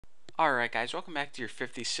Alright guys, welcome back to your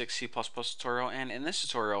 56 C++ tutorial, and in this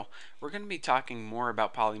tutorial we're going to be talking more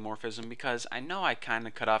about polymorphism because I know I kind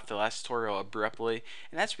of cut off the last tutorial abruptly,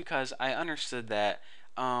 and that's because I understood that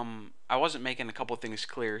I wasn't making a couple things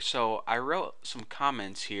clear. So I wrote some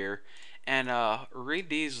comments here and read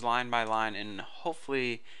these line by line, and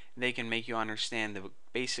hopefully they can make you understand the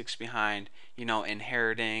basics behind,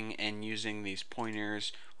 inheriting and using these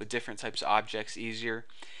pointers with different types of objects easier.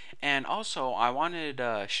 And also, I wanted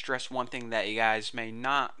to stress one thing that you guys may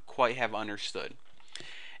not quite have understood.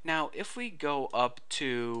 Now, if we go up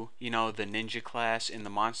to, the ninja class and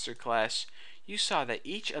the monster class, you saw that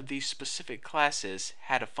each of these specific classes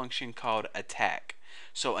had a function called attack.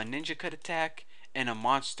 So a ninja could attack and a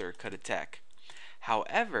monster could attack.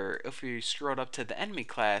 However, if we scrolled up to the enemy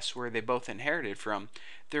class where they both inherited from,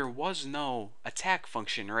 there was no attack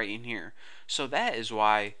function right in here. So that is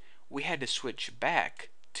why we had to switch back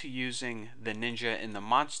to using the ninja and the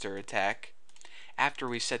monster attack after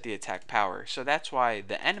we set the attack power. So that's why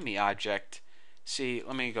the enemy object, see,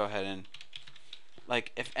 let me go ahead and,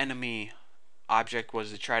 like, if enemy object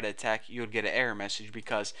was to try to attack, you would get an error message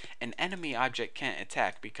because an enemy object can't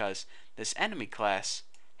attack because this enemy class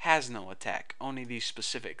has no attack. Only these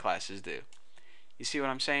specific classes do. You see what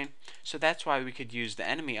I'm saying? So that's why we could use the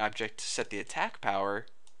enemy object to set the attack power,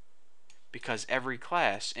 because every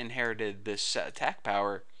class inherited this set attack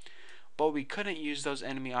power, but we couldn't use those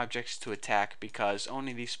enemy objects to attack because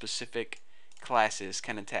only these specific classes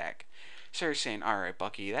can attack. So you're saying, alright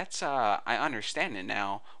Bucky, that's I understand it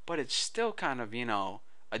now, but it's still kind of,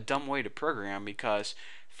 a dumb way to program, because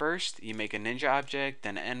first you make a ninja object,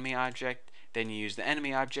 then an enemy object, then you use the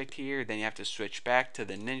enemy object here, then you have to switch back to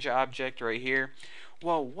the ninja object right here.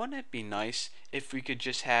 Well, wouldn't it be nice if we could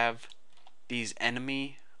just have these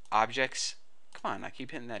enemy objects? Come on, I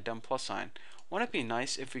keep hitting that dumb plus sign. Wouldn't it be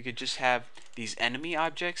nice if we could just have these enemy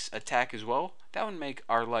objects attack as well? That would make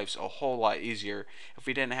our lives a whole lot easier if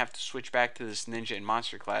we didn't have to switch back to this ninja and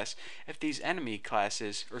monster class. If these enemy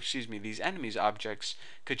classes, or excuse me, these enemies objects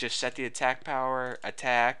could just set the attack power,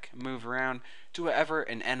 attack, move around, do whatever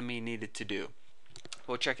an enemy needed to do.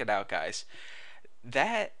 Well, check it out, guys.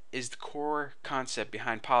 That is the core concept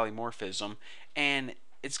behind polymorphism, and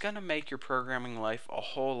it's going to make your programming life a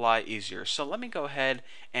whole lot easier. So let me go ahead,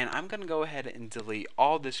 and I'm going to go ahead and delete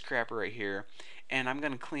all this crap right here, and I'm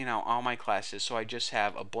going to clean out all my classes. So I just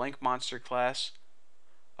have a blank monster class,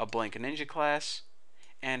 a blank ninja class,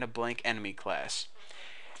 and a blank enemy class.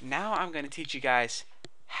 Now I'm going to teach you guys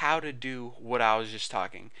how to do what I was just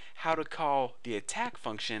talking, how to call the attack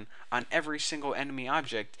function on every single enemy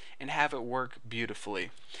object and have it work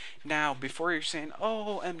beautifully. Now, before you're saying,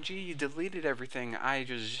 oh MG, you deleted everything, I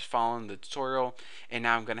just following the tutorial and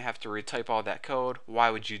now I'm going to have to retype all that code, why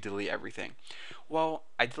would you delete everything? Well,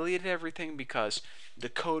 I deleted everything because the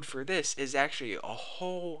code for this is actually a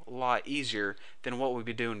whole lot easier than what we've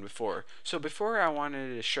been doing before. So before, I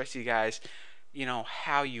wanted to stress you guys,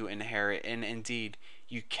 how you inherit, and indeed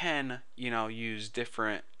you can, use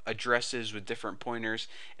different addresses with different pointers.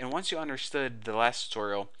 And once you understood the last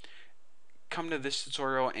tutorial, come to this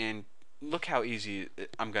tutorial and look how easy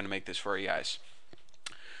I'm going to make this for you guys.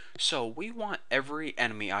 So we want every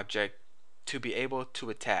enemy object to be able to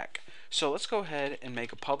attack. So let's go ahead and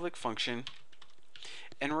make a public function,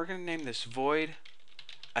 and we're going to name this void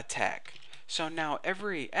attack. So now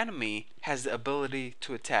every enemy has the ability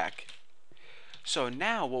to attack. So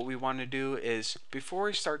now what we want to do is, before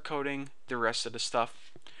we start coding the rest of the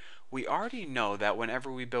stuff, we already know that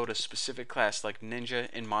whenever we build a specific class like ninja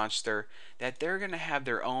and monster, that they're going to have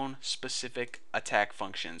their own specific attack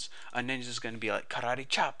functions. A ninja is going to be like karate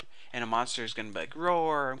chop, and a monster is going to be like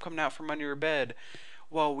roar, I'm coming out from under your bed.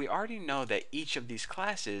 Well, we already know that each of these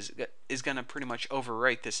classes is going to pretty much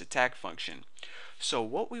overwrite this attack function. So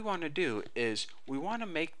what we want to do is we want to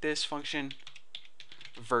make this function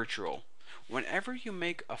virtual. Whenever you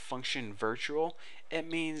make a function virtual, it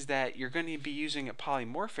means that you're going to be using it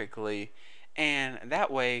polymorphically, and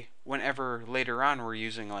that way, whenever later on we're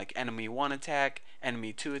using like enemy 1 attack,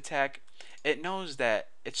 enemy 2 attack, it knows that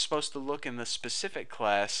it's supposed to look in the specific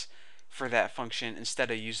class for that function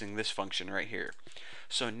instead of using this function right here.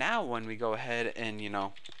 So now when we go ahead and,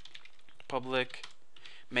 public,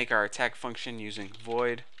 make our attack function using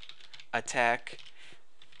void attack,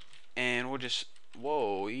 and we'll just,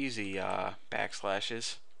 whoa, easy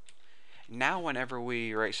backslashes. Now whenever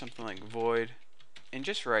we write something like void, and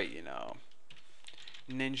just write,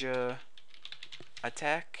 ninja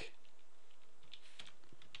attack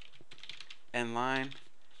and line,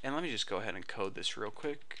 and let me just go ahead and code this real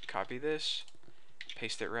quick, copy this,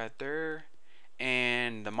 paste it right there,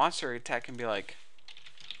 and the monster attack can be like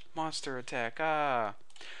monster attack,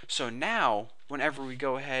 So now, whenever we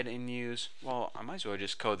go ahead and use, well, I might as well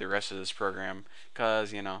just code the rest of this program,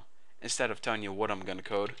 because, instead of telling you what I'm going to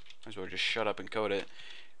code, I might as well just shut up and code it.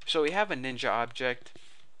 So we have a ninja object,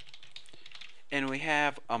 and we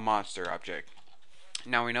have a monster object.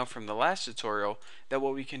 Now we know from the last tutorial that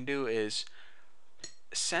what we can do is,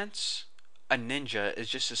 since a ninja is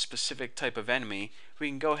just a specific type of enemy, we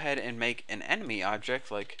can go ahead and make an enemy object,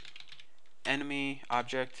 like enemy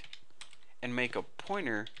object, and make a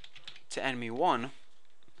pointer to enemy 1.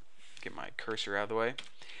 Get my cursor out of the way.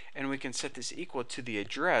 And we can set this equal to the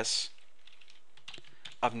address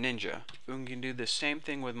of ninja. We can do the same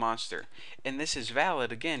thing with monster. And this is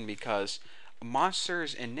valid again because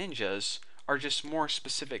monsters and ninjas are just more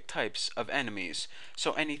specific types of enemies.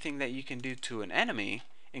 So anything that you can do to an enemy,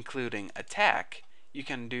 including attack, you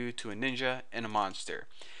can do to a ninja and a monster.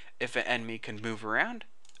 If an enemy can move around,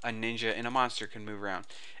 a ninja and a monster can move around.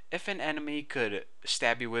 If an enemy could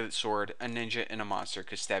stab you with its sword, a ninja and a monster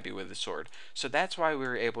could stab you with a sword. So that's why we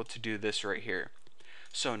were able to do this right here.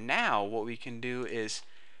 So now what we can do is,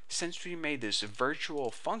 since we made this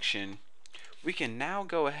virtual function, we can now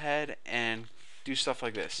go ahead and do stuff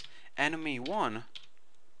like this. Enemy 1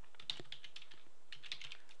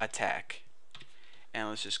 attack. And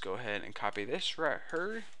let's just go ahead and copy this right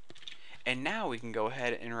here. And now we can go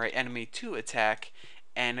ahead and write enemy 2 attack,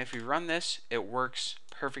 and if we run this, it works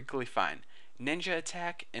perfectly fine. Ninja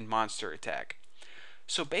attack and monster attack.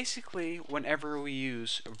 So basically, whenever we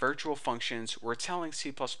use virtual functions, we're telling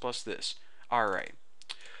C++ this. Alright,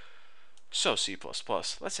 so C++,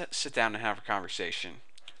 let's sit down and have a conversation.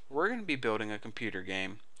 We're going to be building a computer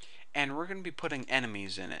game, and we're going to be putting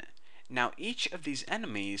enemies in it. Now each of these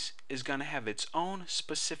enemies is going to have its own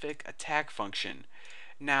specific attack function.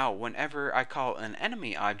 Now whenever I call an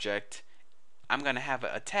enemy object, I'm going to have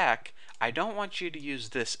an attack. I don't want you to use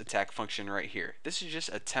this attack function right here. This is just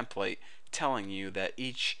a template telling you that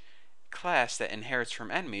each class that inherits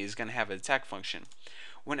from enemy is going to have an attack function.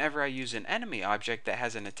 Whenever I use an enemy object that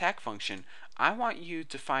has an attack function, I want you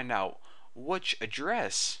to find out which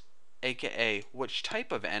address, aka which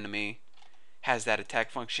type of enemy, has that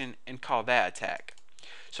attack function and call that attack.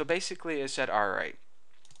 So basically it said, alright,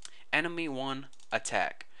 enemy 1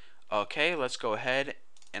 attack. Okay, let's go ahead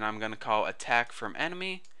and I'm going to call attack from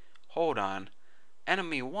enemy. Hold on.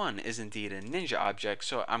 Enemy 1 is indeed a ninja object,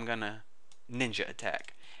 so I'm going to ninja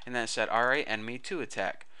attack. And then it said, alright, enemy 2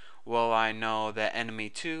 attack. Well, I know that enemy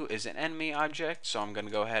 2 is an enemy object, so I'm going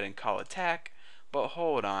to go ahead and call attack. But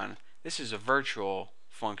hold on. This is a virtual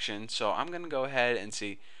function, so I'm going to go ahead and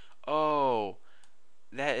see, oh,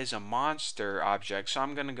 that is a monster object, so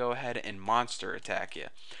I'm going to go ahead and monster attack you.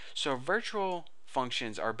 So virtual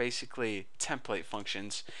functions are basically template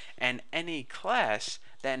functions, and any class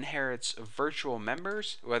that inherits virtual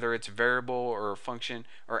members, whether it's variable or a function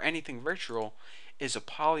or anything virtual, is a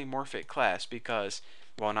polymorphic class because,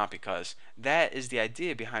 well, not because, that is the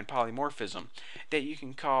idea behind polymorphism, that you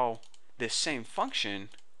can call this same function.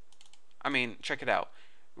 I mean, check it out.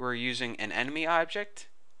 We're using an enemy object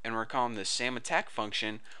and we're calling the same attack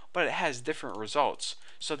function, but it has different results.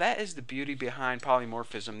 So that is the beauty behind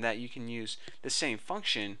polymorphism, that you can use the same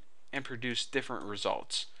function and produce different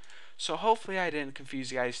results. So hopefully I didn't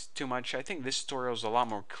confuse you guys too much. I think this tutorial is a lot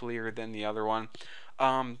more clear than the other one.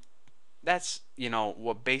 That's,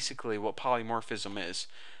 what polymorphism is.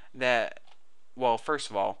 That, well, first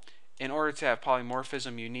of all, in order to have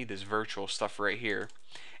polymorphism, you need this virtual stuff right here.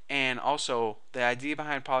 And also, the idea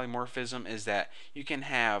behind polymorphism is that you can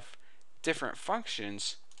have different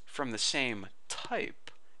functions from the same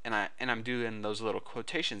type. And I'm doing those little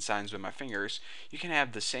quotation signs with my fingers. You can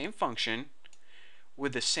have the same function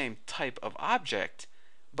with the same type of object,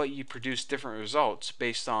 but you produce different results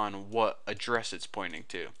based on what address it's pointing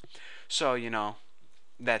to. So,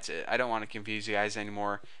 that's it. I don't want to confuse you guys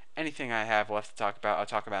anymore. Anything I have left to talk about, I'll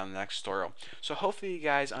talk about in the next tutorial. So hopefully you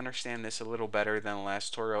guys understand this a little better than the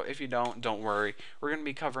last tutorial. If you don't worry. We're going to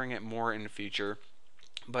be covering it more in the future.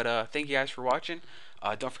 But thank you guys for watching.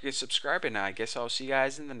 Don't forget to subscribe, and I guess I'll see you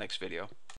guys in the next video.